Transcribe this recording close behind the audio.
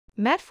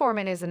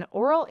Metformin is an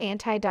oral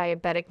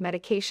anti-diabetic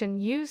medication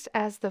used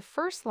as the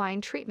first-line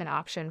treatment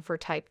option for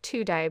type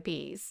 2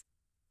 diabetes.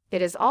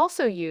 It is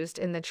also used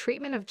in the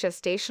treatment of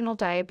gestational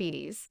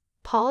diabetes,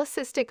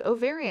 polycystic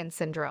ovarian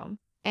syndrome,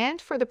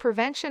 and for the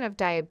prevention of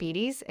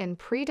diabetes in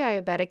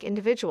pre-diabetic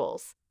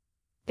individuals.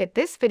 In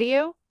this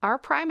video, our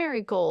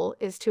primary goal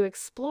is to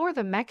explore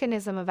the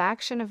mechanism of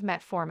action of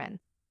metformin.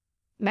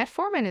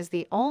 Metformin is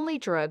the only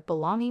drug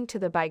belonging to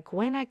the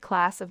biguanide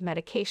class of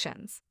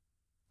medications.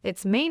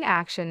 Its main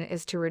action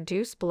is to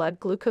reduce blood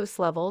glucose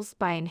levels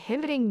by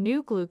inhibiting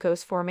new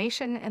glucose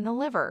formation in the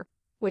liver,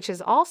 which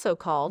is also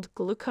called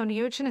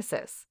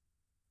gluconeogenesis.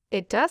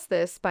 It does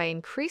this by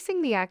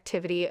increasing the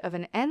activity of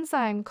an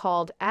enzyme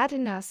called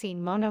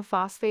adenosine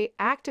monophosphate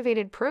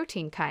activated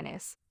protein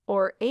kinase,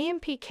 or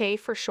AMPK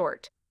for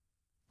short.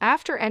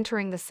 After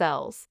entering the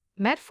cells,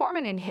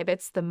 metformin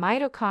inhibits the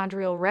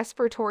mitochondrial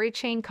respiratory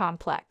chain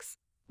complex,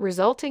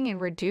 resulting in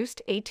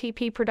reduced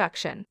ATP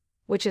production,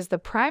 which is the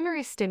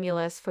primary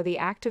stimulus for the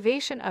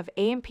activation of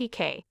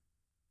AMPK.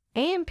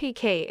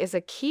 AMPK is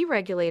a key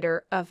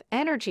regulator of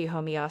energy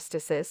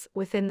homeostasis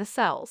within the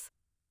cells.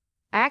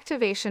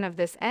 Activation of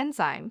this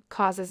enzyme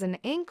causes an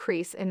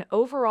increase in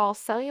overall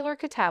cellular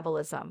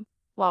catabolism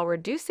while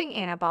reducing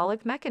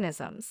anabolic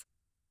mechanisms.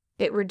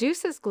 It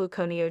reduces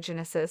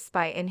gluconeogenesis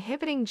by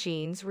inhibiting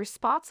genes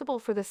responsible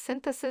for the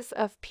synthesis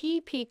of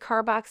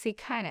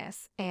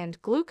PP-carboxykinase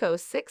and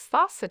glucose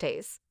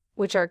 6-phosphatase,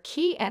 which are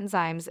key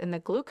enzymes in the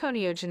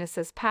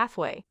gluconeogenesis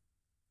pathway.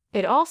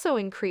 It also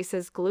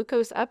increases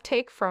glucose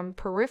uptake from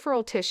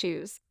peripheral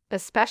tissues,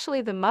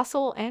 especially the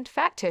muscle and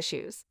fat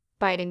tissues,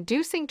 by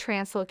inducing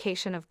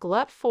translocation of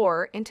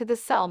GLUT4 into the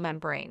cell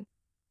membrane.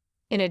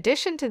 In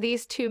addition to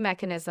these two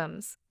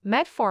mechanisms,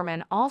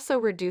 metformin also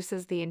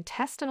reduces the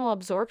intestinal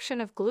absorption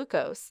of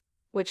glucose,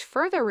 which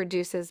further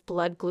reduces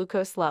blood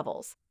glucose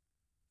levels.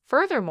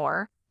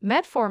 Furthermore,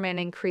 metformin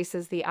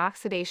increases the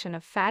oxidation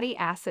of fatty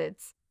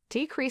acids,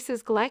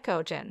 decreases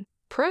glycogen,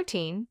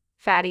 protein,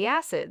 fatty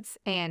acids,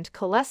 and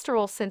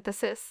cholesterol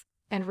synthesis,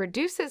 and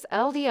reduces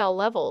LDL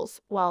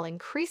levels while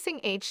increasing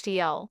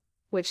HDL,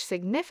 which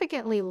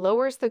significantly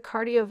lowers the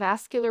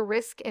cardiovascular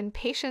risk in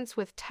patients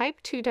with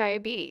type 2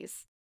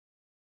 diabetes.